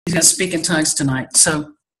He's going to speak in tongues tonight.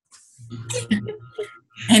 So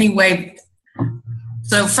anyway,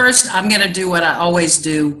 so first I'm going to do what I always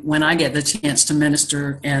do when I get the chance to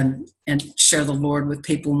minister and share the Lord with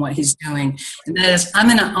people and what he's doing. And that is, I'm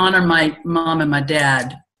going to honor my mom and my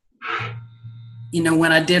dad. You know,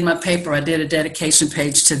 when I did my paper, I did a dedication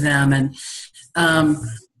page to them.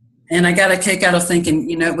 And I got a kick out of thinking,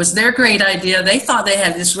 you know, it was their great idea. They thought they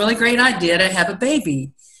had this really great idea to have a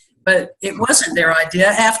baby. But it wasn't their idea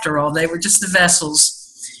after all. They were just the vessels.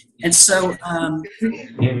 And so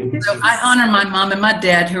I honor my mom and my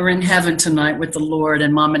dad who are in heaven tonight with the Lord.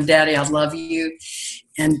 And Mom and Daddy, I love you.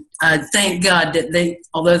 And I thank God that they,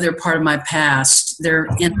 although they're part of my past, they're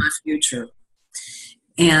in my future.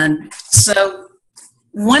 And so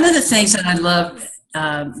one of the things that I love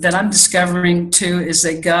that I'm discovering too is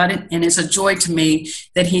that God, and it's a joy to me,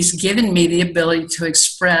 that he's given me the ability to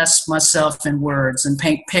express myself in words and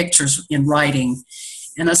paint pictures in writing.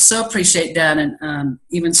 And I so appreciate that. And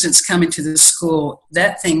even since coming to the school,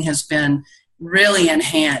 that thing has been really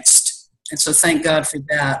enhanced. And so thank God for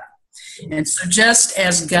that. And so just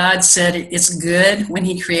as God said it's good when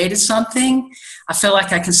he created something, I feel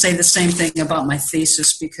like I can say the same thing about my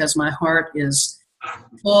thesis, because my heart is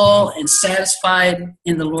full and satisfied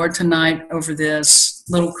in the Lord tonight over this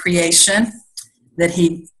little creation that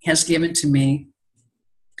he has given to me.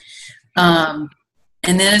 And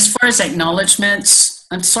then as far as acknowledgments,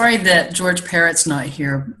 I'm sorry that George Parrott's not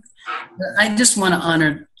here. But I just want to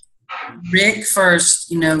honor Rick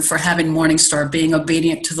first, you know, for having Morningstar, being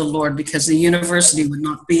obedient to the Lord, because the university would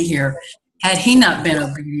not be here had he not been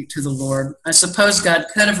obedient to the Lord. I suppose God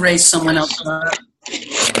could have raised someone else up.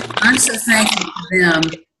 I'm so thankful to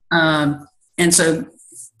them, and so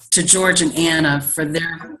to George and Anna for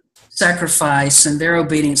their sacrifice and their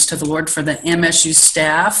obedience to the Lord, for the MSU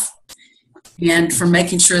staff, and for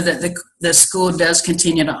making sure that the school does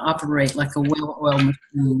continue to operate like a well-oiled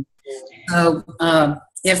machine. So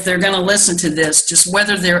if they're going to listen to this, just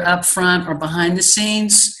whether they're up front or behind the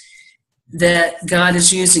scenes, that God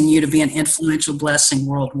is using you to be an influential blessing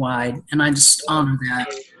worldwide, and I just honor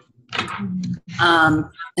that.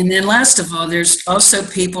 And then last of all, there's also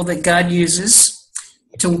people that God uses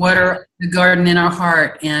to water the garden in our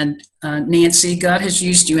heart. And Nancy, God has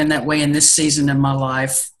used you in that way in this season of my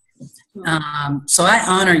life. So I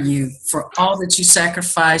honor you for all that you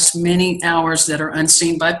sacrifice, many hours that are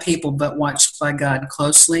unseen by people but watched by God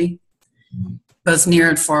closely, both near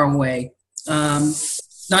and far away.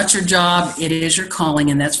 Not your job, it is your calling,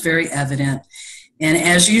 and that's very evident. And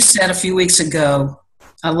as you said a few weeks ago,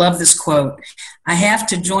 I love this quote, I have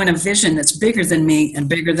to join a vision that's bigger than me and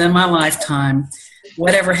bigger than my lifetime.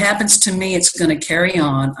 Whatever happens to me, it's going to carry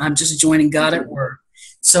on. I'm just joining God at work.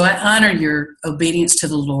 So I honor your obedience to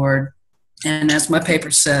the Lord, and as my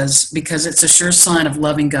paper says, because it's a sure sign of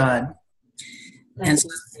loving God. And so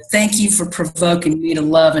thank you for provoking me to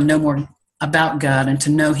love and know more about God and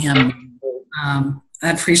to know him. I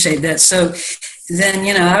appreciate that. So then,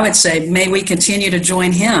 you know, I would say, may we continue to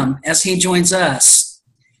join him as he joins us.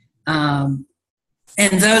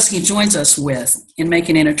 And those he joins us with in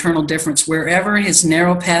making an eternal difference wherever his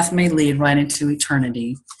narrow path may lead right into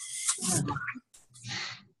eternity.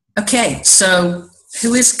 Okay, so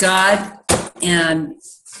who is God? And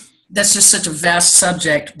that's just such a vast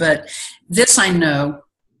subject, but this I know,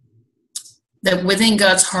 that within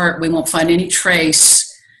God's heart we won't find any trace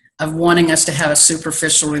of wanting us to have a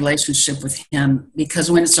superficial relationship with him, because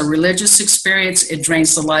when it's a religious experience, it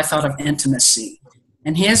drains the life out of intimacy.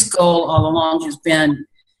 And his goal all along has been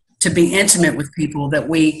to be intimate with people, that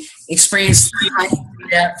we experience the height, the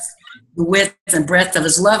depth, the width, and breadth of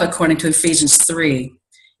his love, according to Ephesians 3.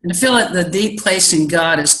 And to feel that the deep place in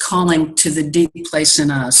God is calling to the deep place in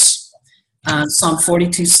us. Psalm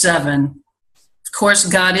 42:7. Of course,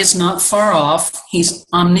 God is not far off. He's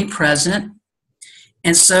omnipresent.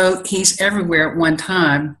 And so he's everywhere at one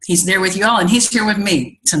time. He's there with you all, and he's here with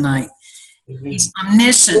me tonight. He's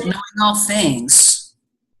omniscient, knowing all things.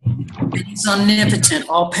 And he's omnipotent,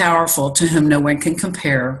 all-powerful, to whom no one can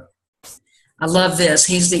compare. I love this.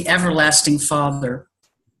 He's the everlasting Father.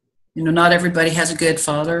 You know, not everybody has a good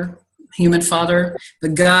father, human father,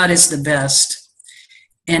 but God is the best.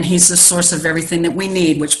 And he's the source of everything that we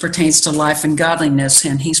need, which pertains to life and godliness.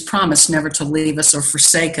 And he's promised never to leave us or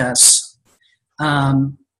forsake us.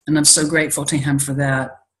 And I'm so grateful to him for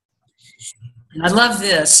that. And I love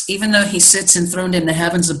this. Even though he sits enthroned in the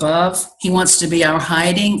heavens above, he wants to be our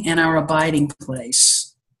hiding and our abiding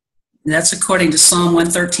place. And that's according to Psalm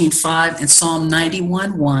 113:5 and Psalm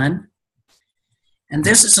 91:1. And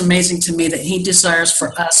this is amazing to me, that he desires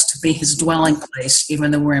for us to be his dwelling place,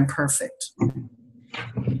 even though we're imperfect.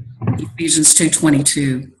 Ephesians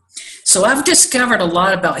 2:22. So I've discovered a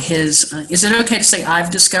lot about his, is it okay to say I've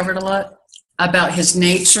discovered a lot? About his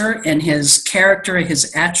nature and his character and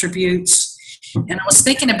his attributes. And I was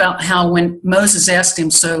thinking about how when Moses asked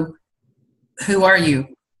him, so who are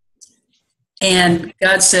you? And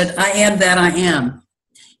God said, I am that I am.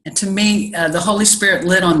 And to me, the Holy Spirit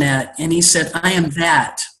lit on that. And he said, I am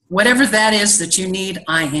that. Whatever that is that you need,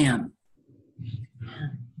 I am.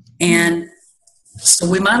 And so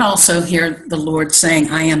we might also hear the Lord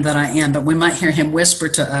saying, I am that I am, but we might hear him whisper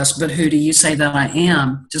to us, but who do you say that I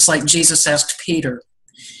am? Just like Jesus asked Peter.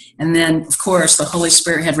 And then, of course, the Holy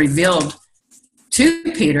Spirit had revealed to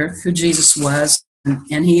Peter who Jesus was,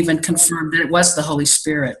 and he even confirmed that it was the Holy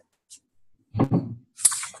Spirit.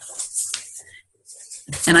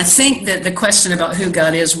 And I think that the question about who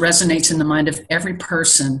God is resonates in the mind of every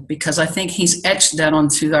person, because I think he's etched that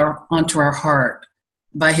onto our heart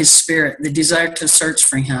by his Spirit, the desire to search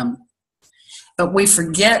for him. But we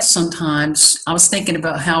forget sometimes. I was thinking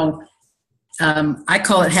about how I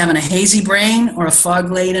call it having a hazy brain or a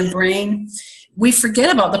fog-laden brain. We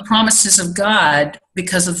forget about the promises of God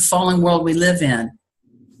because of the fallen world we live in.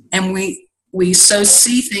 And we so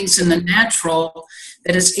see things in the natural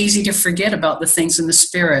that it's easy to forget about the things in the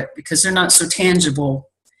Spirit because they're not so tangible.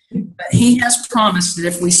 But he has promised that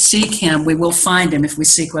if we seek him, we will find him if we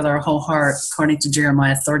seek with our whole heart, according to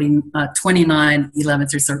Jeremiah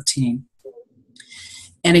 29:11-13.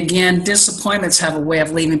 And again, disappointments have a way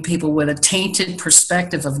of leaving people with a tainted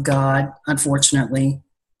perspective of God, unfortunately.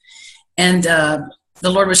 And the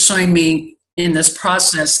Lord was showing me in this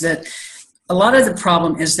process that a lot of the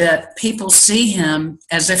problem is that people see him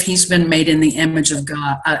as if he's been made in the image of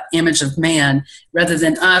God, image of man, rather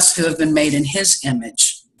than us who have been made in his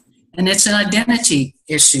image. And it's an identity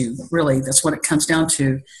issue, really. That's what it comes down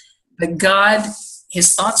to. But God,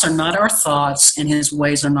 his thoughts are not our thoughts, and his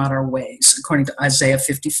ways are not our ways, according to Isaiah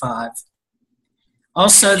 55.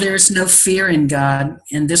 Also, there is no fear in God,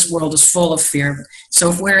 and this world is full of fear. So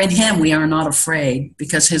if we're in him, we are not afraid,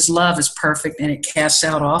 because his love is perfect, and it casts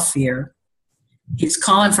out all fear. He's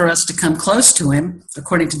calling for us to come close to him,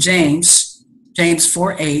 according to James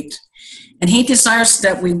 4:8. And he desires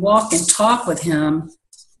that we walk and talk with him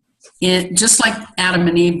just like Adam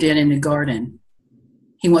and Eve did in the garden.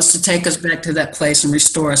 He wants to take us back to that place and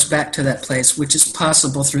restore us back to that place, which is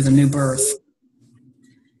possible through the new birth.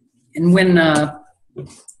 And when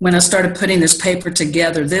I started putting this paper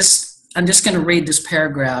together, I'm just going to read this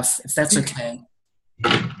paragraph, if that's okay.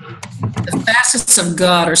 The facets of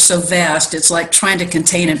God are so vast, it's like trying to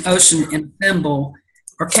contain an ocean in a thimble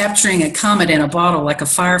or capturing a comet in a bottle like a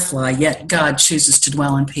firefly, yet God chooses to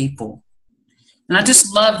dwell in people. And I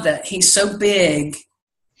just love that he's so big,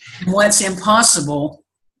 and what's impossible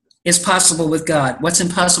is possible with God. What's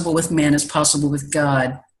impossible with man is possible with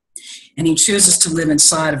God. And he chooses to live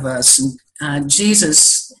inside of us. And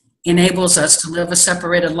Jesus enables us to live a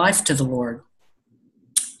separated life to the Lord,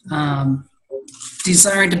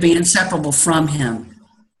 desiring to be inseparable from him.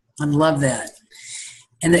 I love that.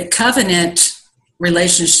 And that covenant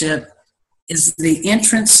relationship is the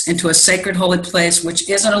entrance into a sacred holy place, which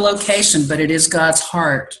isn't a location, but it is God's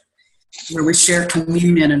heart, where we share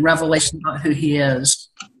communion and revelation about who he is.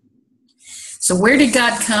 So where did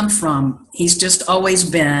God come from? He's just always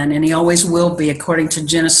been, and he always will be, according to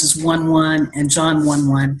Genesis 1:1 and John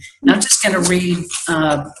 1:1. And I'm just going to read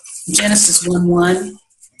Genesis 1:1.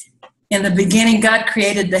 In the beginning, God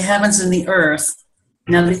created the heavens and the earth.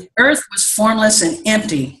 Now the earth was formless and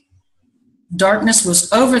empty. Darkness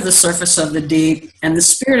was over the surface of the deep, and the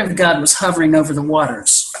Spirit of God was hovering over the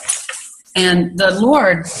waters. And the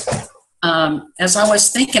Lord, as I was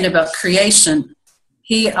thinking about creation,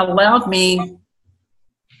 he allowed me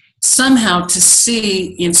somehow to see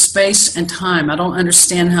in space and time. I don't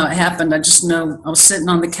understand how it happened. I just know I was sitting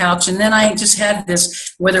on the couch, and then I just had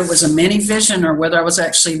this, whether it was a mini vision or whether I was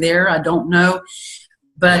actually there, I don't know.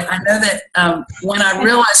 But I know that when I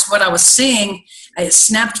realized what I was seeing, it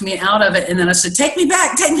snapped me out of it, and then I said, take me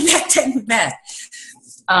back, take me back, take me back.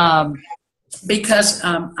 Because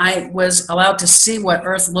I was allowed to see what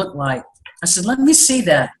Earth looked like. I said, let me see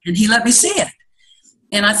that. And he let me see it.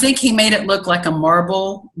 And I think he made it look like a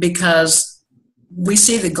marble because we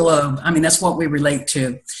see the globe. I mean, that's what we relate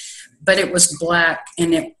to. But it was black,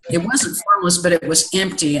 and it wasn't formless, but it was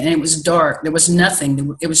empty, and it was dark. There was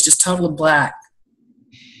nothing. It was just totally black.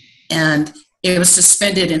 And it was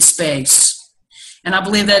suspended in space. And I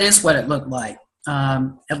believe that is what it looked like.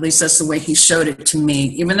 At least that's the way he showed it to me.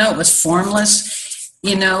 Even though it was formless,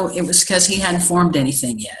 it was because he hadn't formed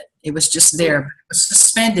anything yet. It was just there. It was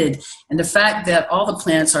suspended. And the fact that all the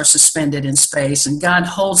planets are suspended in space and God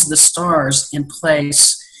holds the stars in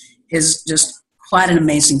place is just quite an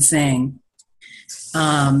amazing thing.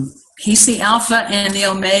 He's the Alpha and the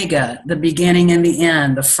Omega, the beginning and the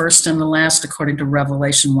end, the first and the last, according to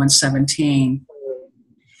Revelation 1:17.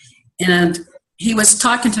 And he was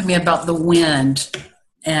talking to me about the wind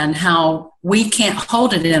and how we can't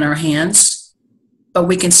hold it in our hands, but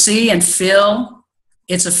we can see and feel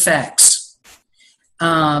its effects.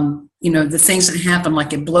 The things that happen,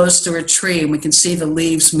 like it blows through a tree, and we can see the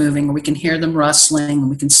leaves moving, or we can hear them rustling, and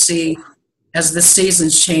we can see, as the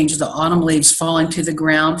seasons change, the autumn leaves falling to the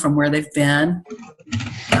ground from where they've been.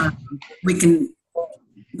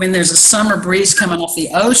 When there's a summer breeze coming off the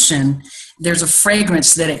ocean, there's a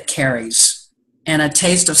fragrance that it carries and a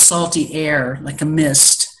taste of salty air, like a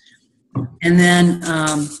mist. And then,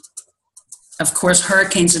 of course,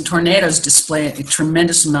 hurricanes and tornadoes display a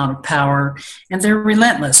tremendous amount of power, and they're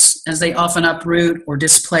relentless, as they often uproot or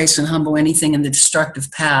displace and humble anything in the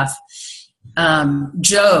destructive path.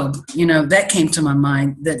 Job, that came to my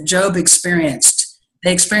mind, that Job experienced.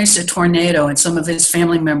 They experienced a tornado, and some of his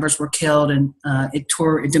family members were killed, and it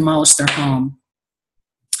demolished their home.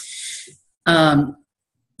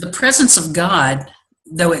 The presence of God,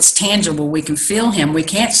 though it's tangible, we can feel him, we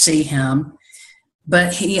can't see him,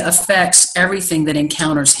 but he affects everything that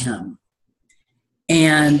encounters him.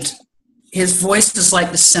 And his voice is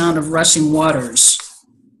like the sound of rushing waters.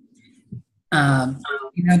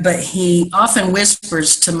 But he often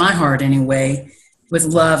whispers to my heart anyway, with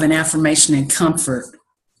love and affirmation and comfort.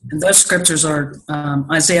 And those scriptures are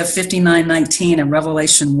Isaiah 59:19 and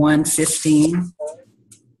Revelation 1:15.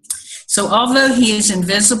 So although he is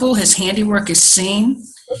invisible, his handiwork is seen,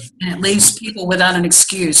 and it leaves people without an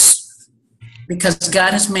excuse, because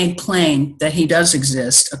God has made plain that he does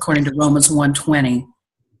exist, according to Romans 1:20.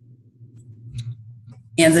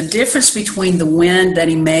 And the difference between the wind that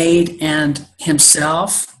he made and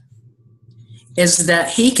himself is that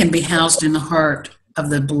he can be housed in the heart of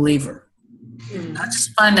the believer. I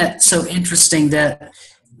just find that so interesting, that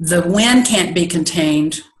the wind can't be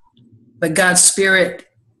contained, but God's Spirit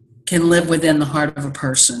can live within the heart of a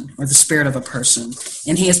person, or the spirit of a person.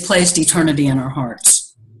 And he has placed eternity in our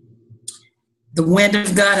hearts. The wind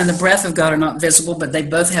of God and the breath of God are not visible, but they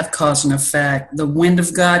both have cause and effect. The wind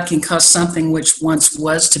of God can cause something which once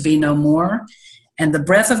was to be no more, and the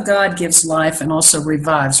breath of God gives life and also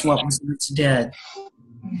revives what was once dead.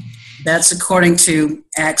 That's according to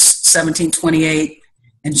Acts 17:28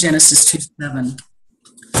 and Genesis 2:7.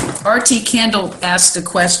 R.T. Kendall asked a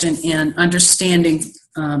question in Understanding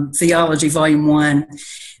Theology, Volume 1,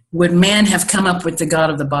 would man have come up with the God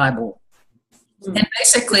of the Bible? And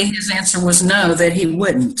basically his answer was no, that he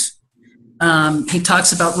wouldn't. He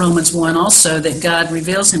talks about Romans 1 also, that God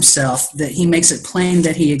reveals himself, that he makes it plain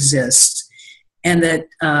that he exists, and that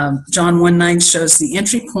John 1:9 shows the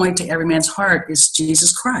entry point to every man's heart is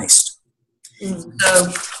Jesus Christ.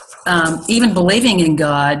 So even believing in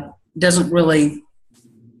God really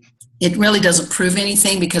doesn't prove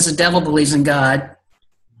anything, because the devil believes in God,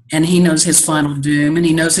 and he knows his final doom, and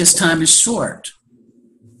he knows his time is short.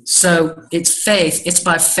 So it's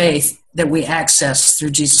by faith that we access through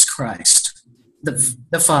Jesus Christ,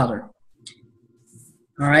 the Father.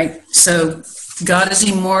 All right, so God is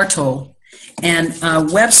immortal, and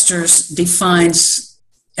Webster's defines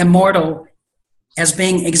immortal as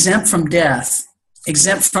being exempt from death,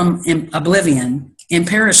 exempt from oblivion,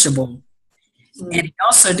 imperishable. And it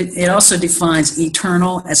also defines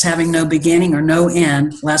eternal as having no beginning or no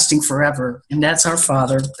end, lasting forever. And that's our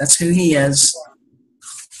Father. That's who he is.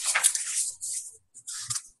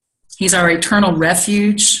 He's our eternal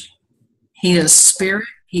refuge. He is spirit.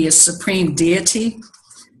 He is supreme deity.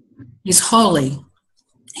 He's holy.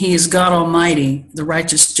 He is God Almighty, the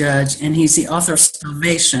righteous judge, and he's the author of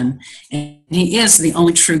salvation. And he is the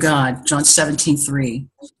only true God, John 17:3.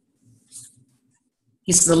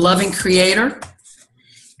 He's the loving creator.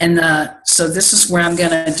 And so this is where I'm going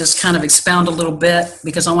to just kind of expound a little bit,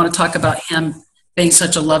 because I want to talk about him being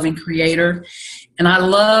such a loving creator. And I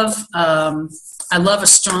love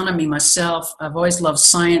astronomy myself. I've always loved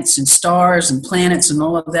science and stars and planets and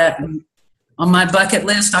all of that. And on my bucket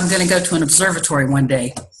list, I'm going to go to an observatory one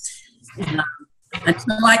day. And,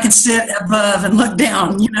 until I can sit above and look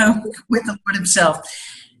down, with the Lord himself.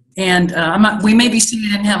 And we may be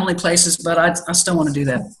seated in heavenly places, but I still want to do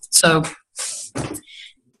that. So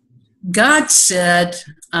God said,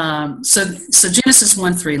 so Genesis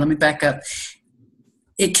 1:3, let me back up.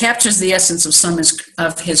 It captures the essence of some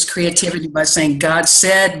of his creativity by saying, God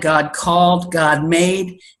said, God called, God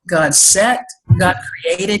made, God set, God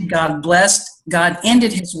created, God blessed, God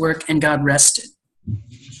ended his work, and God rested.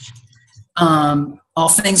 All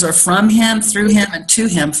things are from him, through him, and to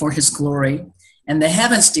him for his glory. and the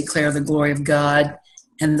heavens declare the glory of God,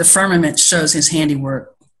 and the firmament shows his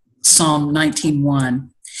handiwork. Psalm 19:1.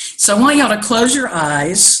 So I want y'all to close your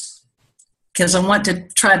eyes, because I want to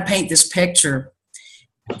try to paint this picture.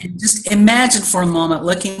 And just imagine for a moment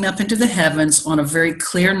looking up into the heavens on a very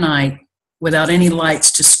clear night without any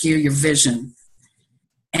lights to skew your vision.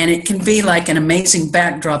 And it can be like an amazing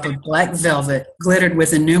backdrop of black velvet glittered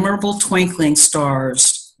with innumerable twinkling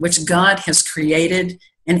stars, which God has created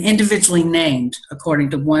and individually named, according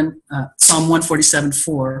to Psalm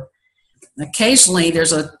 147:4. Occasionally,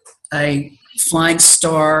 there's a flying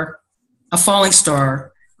star, a falling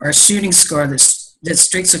star, or a shooting star that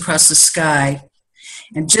streaks across the sky.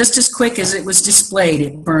 And just as quick as it was displayed,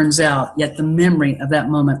 it burns out, yet the memory of that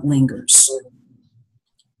moment lingers.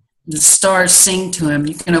 The stars sing to him.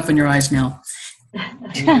 You can open your eyes now.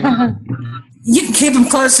 You can keep them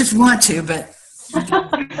closed if you want to, but...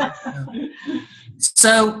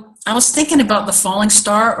 So I was thinking about the falling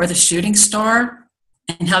star or the shooting star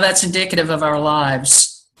and how that's indicative of our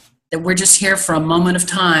lives, that we're just here for a moment of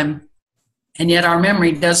time, and yet our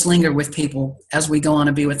memory does linger with people as we go on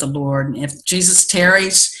to be with the Lord. And if Jesus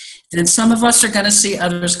tarries, then some of us are going to see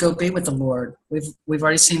others go be with the Lord. We've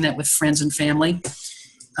already seen that with friends and family.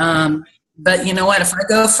 But you know what? If I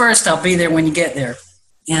go first, I'll be there when you get there.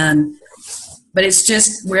 But it's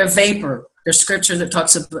just, we're a vapor. There's scripture that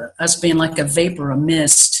talks about us being like a vapor, a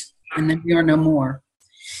mist, and then we are no more.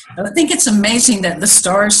 I think it's amazing that the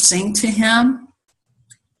stars sing to him,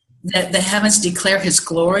 that the heavens declare his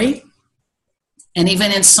glory. And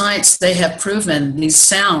even in science, they have proven these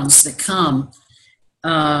sounds that come,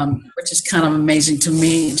 which is kind of amazing to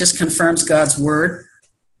me. It just confirms God's word.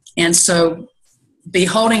 And so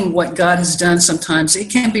beholding what God has done sometimes, it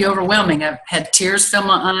can be overwhelming. I've had tears fill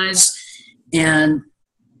my eyes, and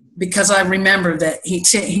because I remember that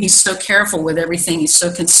he's so careful with everything, he's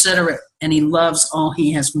so considerate, and he loves all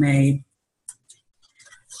he has made.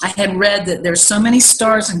 I had read that there's so many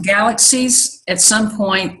stars and galaxies, at some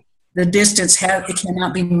point the distance it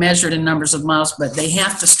cannot be measured in numbers of miles, but they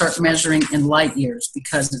have to start measuring in light years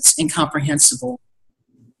because it's incomprehensible.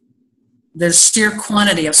 The sheer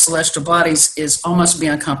quantity of celestial bodies is almost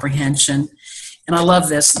beyond comprehension. And I love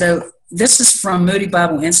this. Though this is from Moody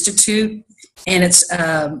Bible Institute, and it's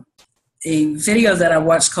a video that I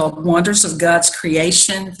watched called Wonders of God's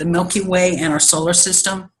Creation, the Milky Way, and our solar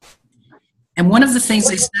system. And one of the things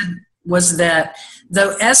they said was that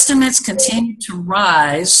though estimates continue to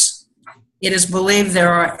rise, it is believed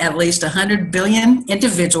there are at least 100 billion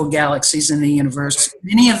individual galaxies in the universe,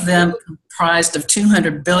 many of them comprised of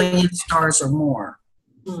 200 billion stars or more.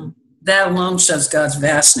 That alone shows God's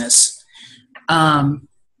vastness.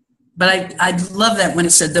 But I love that when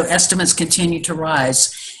it said, though estimates continue to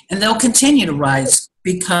rise. And they'll continue to rise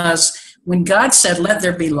because when God said, let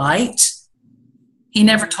there be light, he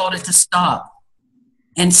never told it to stop.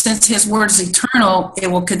 And since his word is eternal, it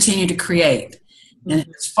will continue to create. And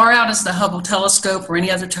as far out as the Hubble telescope or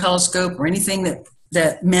any other telescope or anything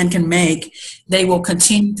that men can make, they will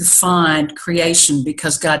continue to find creation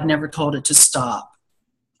because God never told it to stop.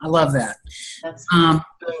 I love that.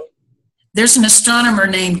 There's an astronomer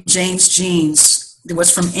named James Jeans that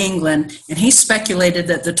was from England, and he speculated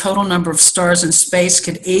that the total number of stars in space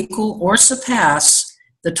could equal or surpass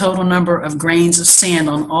the total number of grains of sand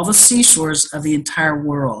on all the seashores of the entire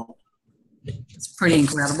world. It's pretty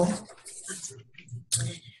incredible.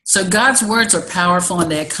 So God's words are powerful,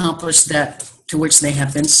 and they accomplish that to which they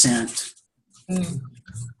have been sent.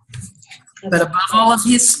 But above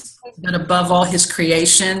all his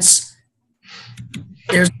creations,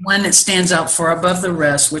 there's one that stands out far above the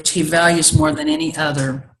rest, which he values more than any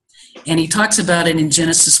other. And he talks about it in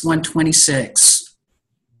Genesis 1:26.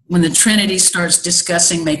 When the Trinity starts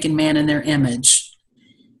discussing making man in their image,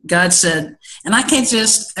 God said, and I can't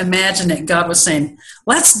just imagine that God was saying,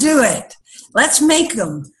 let's do it. Let's make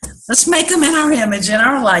them. Let's make them in our image, in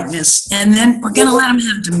our likeness. And then we're going to let them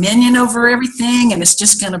have dominion over everything, and it's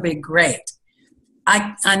just going to be great.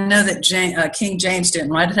 I know that King James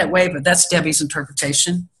didn't write it that way, but that's Debbie's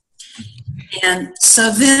interpretation. And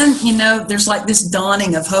so then, there's like this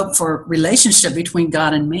dawning of hope for relationship between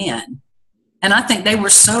God and man. And I think they were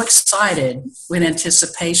so excited with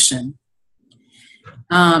anticipation.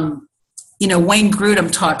 Wayne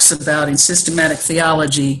Grudem talks about in systematic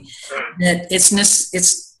theology that it's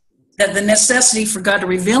that the necessity for God to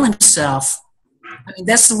reveal himself,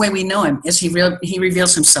 that's the way we know him, is he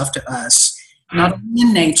reveals himself to us, not only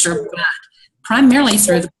in nature, but primarily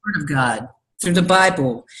through the Word of God, through the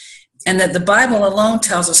Bible. And that the Bible alone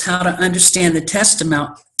tells us how to understand the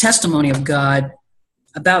testimony of God,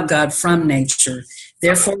 about God from nature.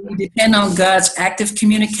 Therefore, we depend on God's active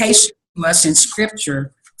communication to us in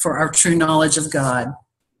Scripture for our true knowledge of God.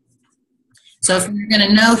 So if we're going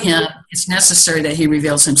to know him, it's necessary that he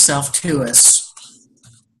reveals himself to us.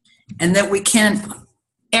 And that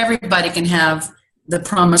everybody can have the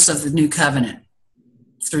promise of the new covenant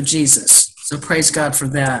through Jesus. So praise God for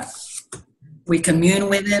that. We commune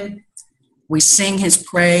with him, we sing his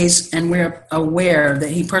praise, and we're aware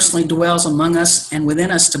that he personally dwells among us and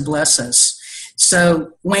within us to bless us.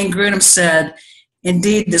 So Wayne Grudem said,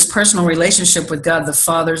 indeed, this personal relationship with God the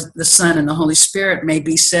Father, the Son, and the Holy Spirit may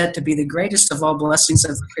be said to be the greatest of all blessings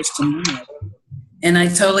of the Christian life. And I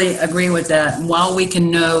totally agree with that. And while we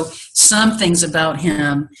can know some things about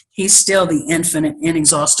him, he's still the infinite,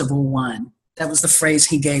 inexhaustible one. That was the phrase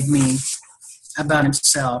he gave me about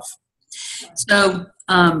himself. So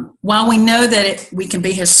while we know that we can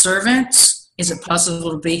be his servants, is it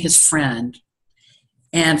possible to be his friend?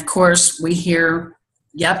 And of course, we hear,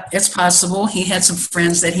 yep, it's possible. He had some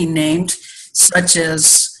friends that he named, such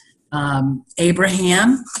as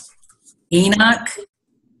Abraham, Enoch.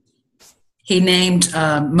 He named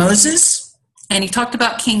Moses, and he talked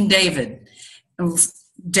about King David.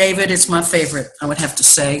 David is my favorite, I would have to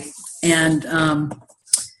say. And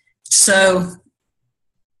so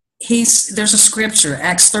there's a scripture,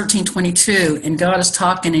 Acts 13:22, and God is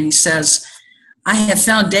talking, and he says, I have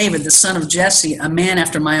found David, the son of Jesse, a man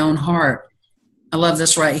after my own heart. I love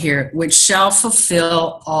this right here, which shall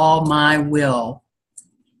fulfill all my will.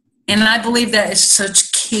 And I believe that is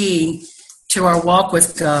such key to our walk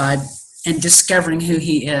with God and discovering who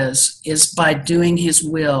he is by doing his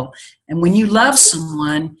will. And when you love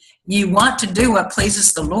someone, you want to do what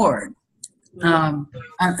pleases the Lord. You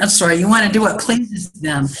want to do what pleases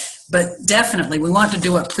them, but definitely we want to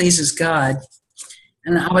do what pleases God.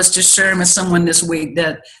 And I was just sharing with someone this week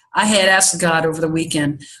that I had asked God over the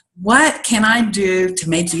weekend, what can I do to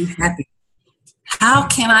make you happy? How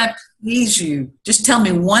can I please you? Just tell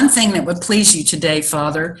me one thing that would please you today,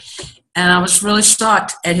 Father. And I was really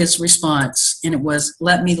shocked at his response, and it was,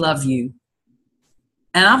 let me love you.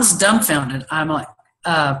 And I was dumbfounded. I'm like,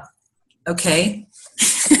 okay.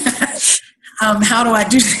 How do I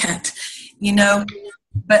do that?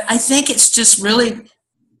 But I think it's just really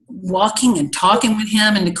walking and talking with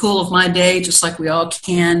him in the cool of my day, just like we all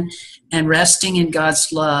can, and resting in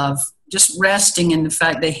God's love, just resting in the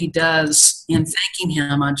fact that he does, and thanking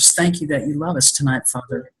him. I just thank you that you love us tonight,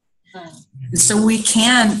 Father. And so we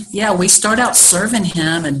start out serving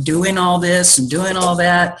him and doing all this and doing all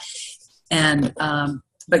that. And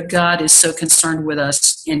but God is so concerned with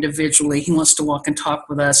us individually. He wants to walk and talk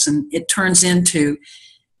with us. And it turns into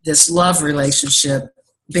this love relationship,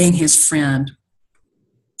 being his friend.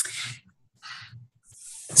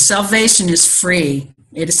 Salvation is free.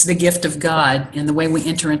 It is the gift of God and the way we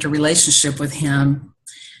enter into relationship with him.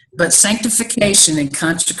 But sanctification and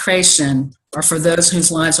consecration are for those whose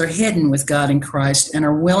lives are hidden with God in Christ and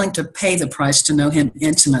are willing to pay the price to know him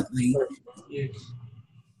intimately.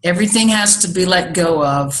 Everything has to be let go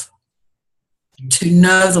of to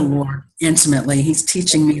know the Lord intimately. He's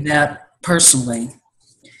teaching me that personally.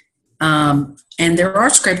 And there are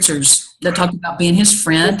scriptures that talk about being his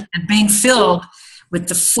friend and being filled with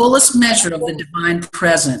the fullest measure of the divine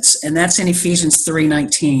presence. And that's in Ephesians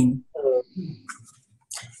 3:19.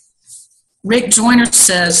 Rick Joyner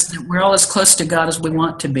says that we're all as close to God as we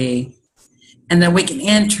want to be, and that we can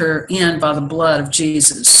enter in by the blood of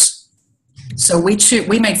Jesus. So we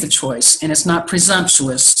make the choice, and it's not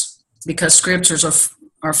presumptuous, because scriptures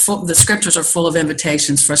are full. The scriptures are full of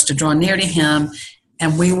invitations for us to draw near to him,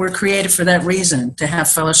 and we were created for that reason, to have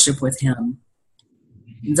fellowship with him.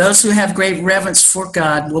 Those who have great reverence for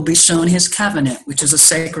God will be shown his covenant, which is a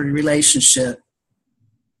sacred relationship.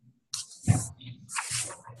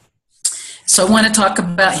 So I want to talk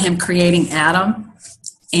about him creating Adam,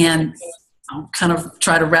 and I'll kind of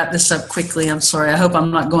try to wrap this up quickly. I'm sorry. I hope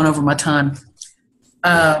I'm not going over my time.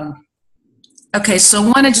 Okay, so I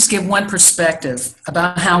want to just give one perspective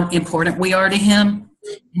about how important we are to him.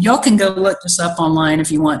 Y'all can go look this up online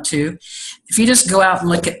if you want to. If you just go out and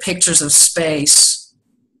look at pictures of space,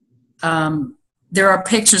 there are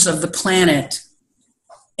pictures of the planet,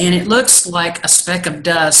 and it looks like a speck of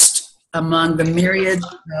dust among the myriad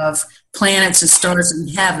of planets and stars in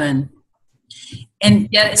heaven, and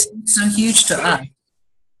yet it seems so huge to us.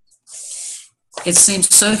 It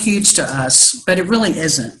seems so huge to us, but it really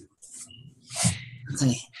isn't.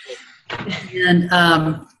 Okay.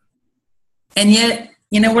 And yet,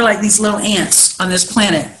 we're like these little ants on this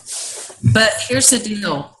planet. But here's the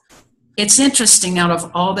deal. It's interesting, out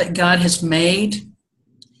of all that God has made,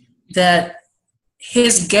 that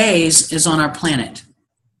his gaze is on our planet.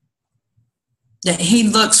 that he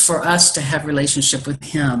looks for us to have relationship with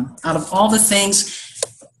him. Out of all the things,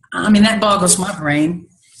 I mean, that boggles my brain,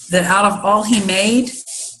 that out of all he made,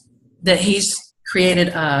 that he's created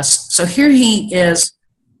us. So here he is,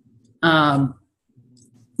 one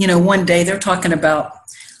day they're talking about,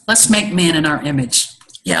 let's make man in our image.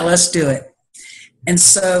 Yeah, let's do it. And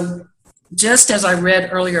so just as I read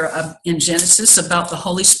earlier in Genesis about the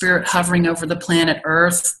Holy Spirit hovering over the planet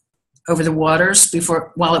Earth, over the waters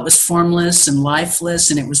while it was formless and lifeless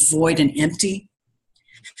and it was void and empty,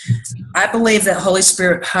 I believe that Holy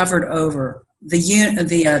Spirit hovered over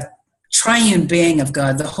the triune being of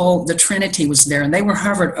God. The Trinity was there, and they were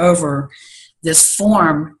hovered over this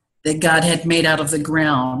form that God had made out of the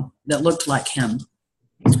ground that looked like him.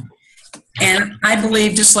 And I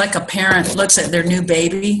believe just like a parent looks at their new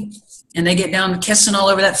baby and they get down kissing all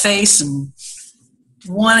over that face and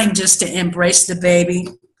wanting just to embrace the baby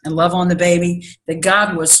and love on the baby, that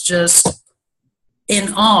God was just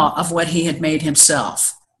in awe of what he had made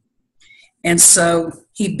himself. And so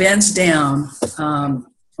he bends down, or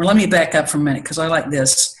let me back up for a minute because I like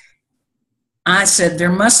this. I said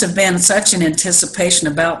there must have been such an anticipation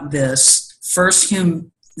about this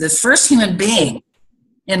the first human being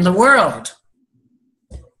in the world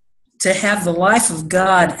to have the life of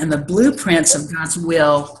God and the blueprints of God's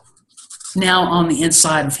will now on the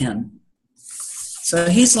inside of him. So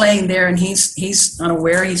he's laying there and he's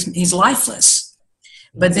unaware, he's lifeless.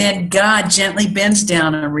 But then God gently bends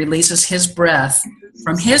down and releases his breath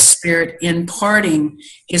from his spirit, imparting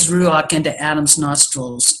his ruach into Adam's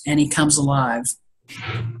nostrils, and he comes alive.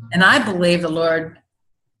 And I believe the Lord,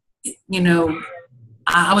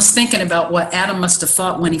 I was thinking about what Adam must have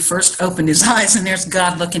thought when he first opened his eyes, and there's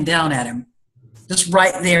God looking down at him, just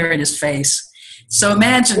right there in his face. So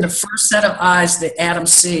imagine the first set of eyes that Adam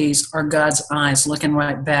sees are God's eyes looking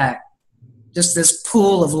right back. Just this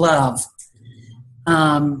pool of love.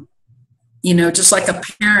 Just like a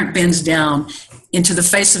parent bends down into the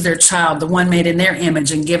face of their child, the one made in their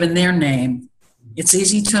image and given their name. It's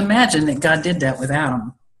easy to imagine that God did that with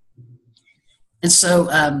Adam. And so,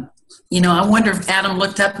 I wonder if Adam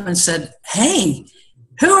looked up and said, "Hey,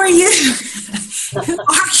 who are you? Who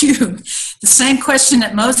are you?" The same question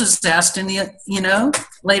that Moses asked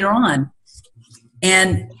later on.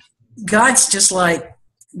 And God's just like,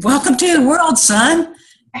 "Welcome to the world, son.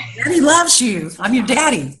 Daddy loves you. I'm your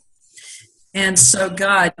daddy." And so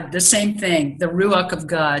God, the same thing, the ruach of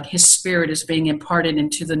God, his spirit is being imparted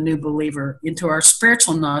into the new believer, into our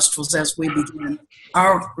spiritual nostrils as we begin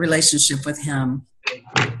our relationship with him.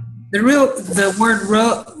 The word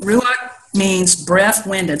ruach means breath,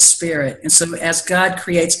 wind, and spirit. And so as God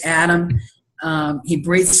creates Adam, he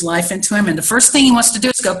breathes life into him. And the first thing he wants to do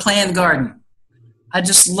is go play in the garden. I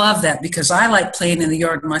just love that because I like playing in the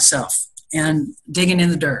yard myself and digging in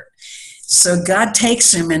the dirt. So God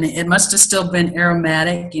takes him, and it must have still been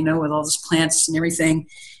aromatic, with all those plants and everything.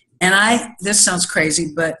 And this sounds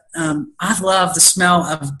crazy, but I love the smell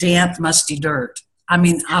of damp, musty dirt. I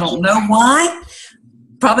mean, I don't know why.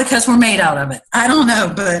 Probably because we're made out of it. I don't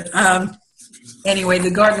know, but anyway, the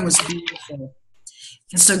garden was beautiful.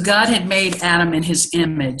 And so God had made Adam in his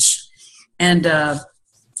image. And,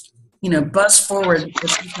 buzz forward for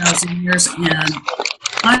 2,000 years, and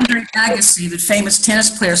Andre Agassi, the famous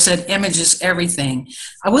tennis player, said image is everything.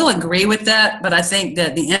 I will agree with that, but I think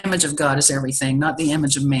that the image of God is everything, not the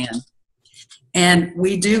image of man. And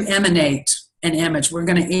we do emanate an image. We're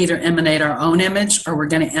going to either emanate our own image or we're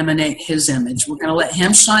going to emanate his image. We're going to let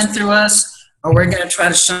him shine through us, or we're going to try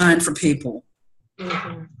to shine for people.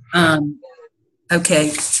 Mm-hmm.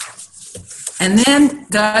 Okay. And then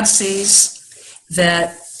God sees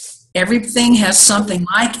that everything has something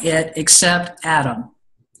like it except Adam.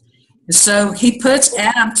 So he puts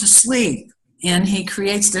Adam to sleep, and he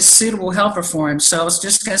creates this suitable helper for him. So I was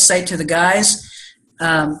just going to say to the guys,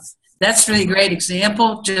 that's really a great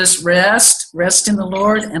example. Just rest in the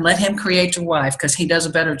Lord, and let him create your wife, because he does a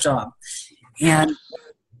better job. And,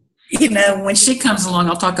 when she comes along,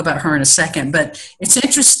 I'll talk about her in a second, but it's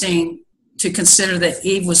interesting to consider that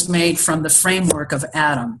Eve was made from the framework of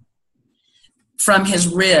Adam, from his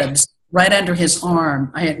ribs, right under his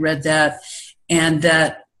arm. I had read that, and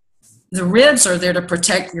that the ribs are there to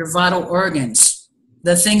protect your vital organs,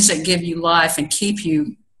 the things that give you life and keep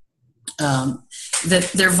you,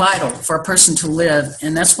 that they're vital for a person to live.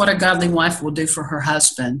 And that's what a godly wife will do for her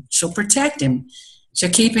husband. She'll protect him. She'll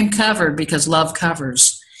keep him covered because love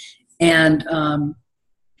covers. And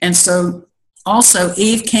so also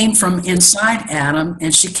Eve came from inside Adam,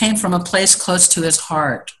 and she came from a place close to his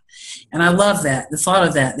heart. And I love that, the thought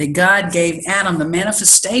of that God gave Adam the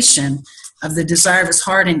manifestation of the desire of his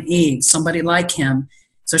heart in Eve, somebody like him,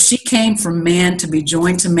 So she came from man to be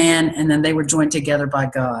joined to man, and then they were joined together by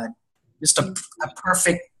God. Just a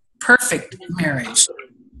perfect marriage.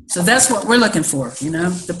 So that's what we're looking for,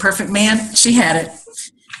 the perfect man. She had it.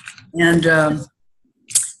 And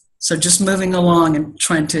so just moving along and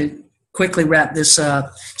trying to quickly wrap this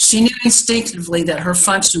up. She knew instinctively that her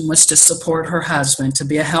function was to support her husband, to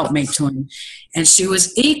be a helpmate to him. And she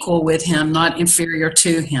was equal with him, not inferior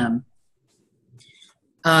to him.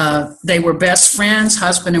 They were best friends,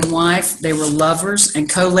 husband and wife. They were lovers and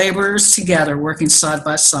co-laborers together, working side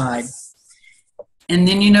by side. And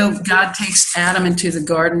then, God takes Adam into the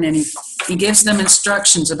garden, and he gives them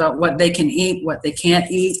instructions about what they can eat, what they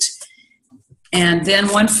can't eat. And then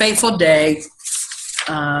one fateful day,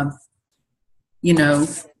 they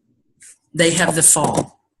have the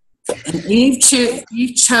fall. And Eve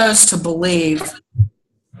chose to believe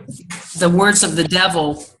the words of the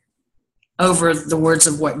devil over the words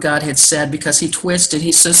of what God had said, because he twisted.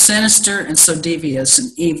 He's so sinister and so devious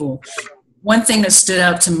and evil. One thing that stood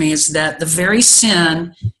out to me is that the very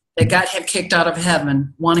sin that got him kicked out of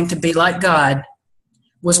heaven, wanting to be like God,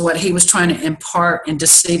 was what he was trying to impart and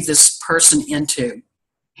deceive this person into.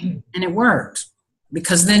 And it worked,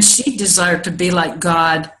 because then she desired to be like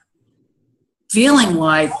God, feeling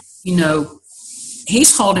like,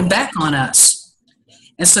 he's holding back on us.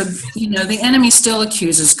 And so, the enemy still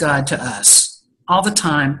accuses God to us all the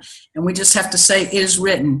time. And we just have to say, it is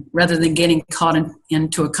written, rather than getting caught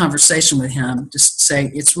into a conversation with him. Just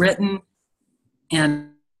say, it's written,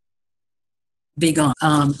 and be gone.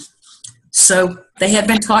 So they had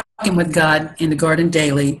been talking with God in the garden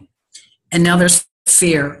daily, and now there's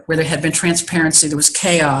fear. Where there had been transparency, there was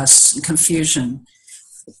chaos and confusion.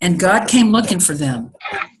 And God came looking for them.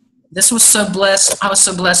 This was so blessed. I was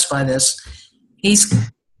so blessed by this.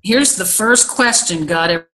 Here's the first question God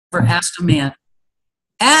ever asked a man.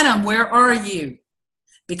 Adam, where are you?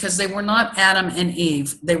 Because they were not Adam and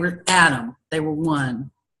Eve. They were Adam. They were one.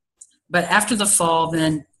 But after the fall,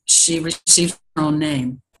 then she received her own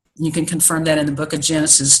name. You can confirm that in the book of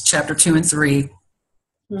Genesis, chapter 2 and 3.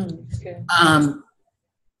 Okay.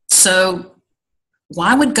 So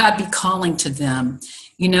why would God be calling to them?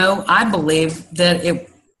 I believe that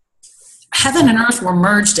heaven and earth were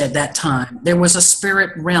merged at that time. There was a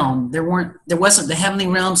spirit realm. There wasn't the heavenly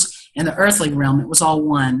realms and the earthly realm. It was all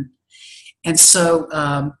one. And so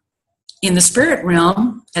in the spirit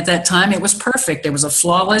realm at that time, it was perfect. It was a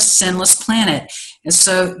flawless, sinless planet. And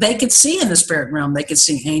so they could see in the spirit realm. They could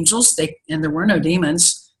see angels, and there were no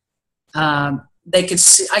demons. They could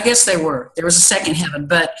see, I guess there was a second heaven,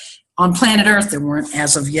 but on planet earth there weren't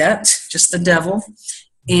as of yet, just the devil.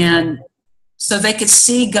 And so they could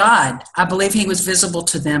see God. I believe he was visible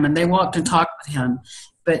to them, and they walked and talked with him.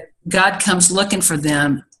 But God comes looking for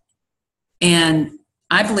them, and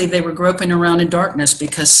I believe they were groping around in darkness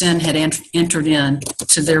because sin had entered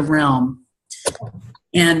into their realm.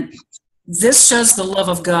 And this shows the love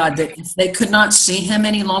of God, that if they could not see him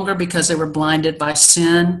any longer because they were blinded by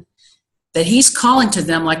sin, that he's calling to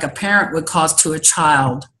them like a parent would call to a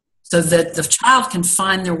child, so that the child can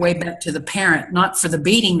find their way back to the parent, not for the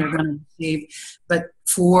beating they're going to receive, but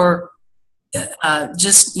for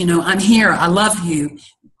just, I'm here, I love you.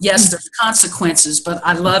 Yes, there's consequences, but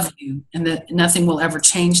I love you, and that nothing will ever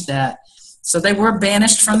change that. So they were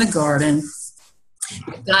banished from the garden.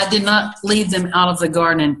 God did not leave them out of the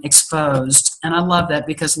garden exposed, and I love that,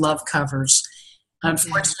 because love covers.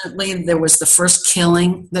 Unfortunately, there was the first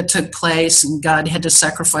killing that took place, and God had to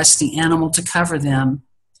sacrifice the animal to cover them.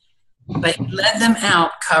 But he led them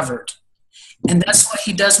out covered. And that's what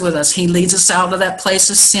he does with us. He leads us out of that place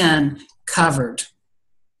of sin covered.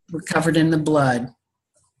 We're covered in the blood.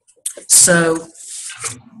 So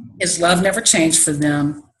his love never changed for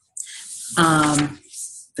them.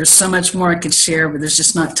 There's so much more I could share, but there's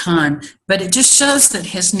just not time. But it just shows that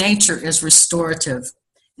his nature is restorative,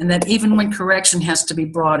 and that even when correction has to be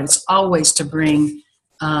brought, it's always to bring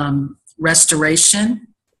restoration,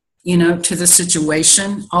 to the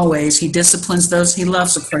situation. Always. He disciplines those he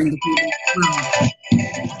loves, according to Hebrews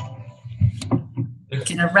 12.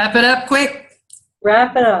 Can I wrap it up quick?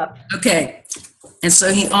 Wrap it up. Okay. And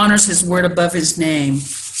so he honors his word above his name.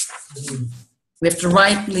 We have to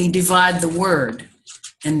rightly divide the word.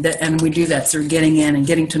 And we do that through getting in and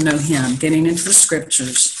getting to know him, getting into the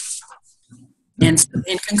scriptures. And so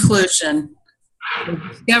in conclusion, we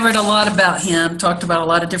discovered a lot about him, talked about a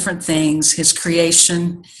lot of different things, his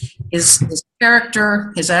creation, his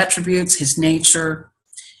character, his attributes, his nature,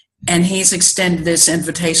 and he's extended this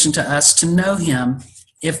invitation to us to know him.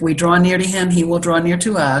 If we draw near to him, he will draw near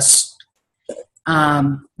to us.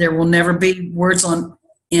 There will never be words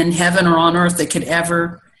in heaven or on earth that could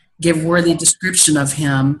ever give worthy description of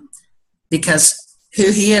him, because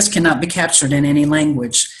who he is cannot be captured in any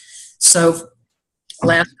language. So,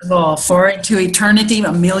 last of all, far into eternity,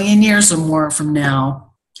 1,000,000 years or more from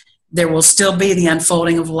now, there will still be the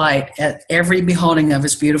unfolding of light at every beholding of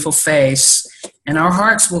his beautiful face, and our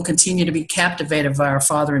hearts will continue to be captivated by our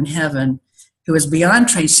Father in heaven, who is beyond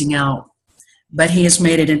tracing out, but he has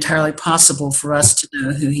made it entirely possible for us to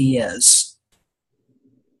know who he is.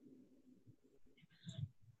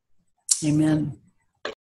 Amen.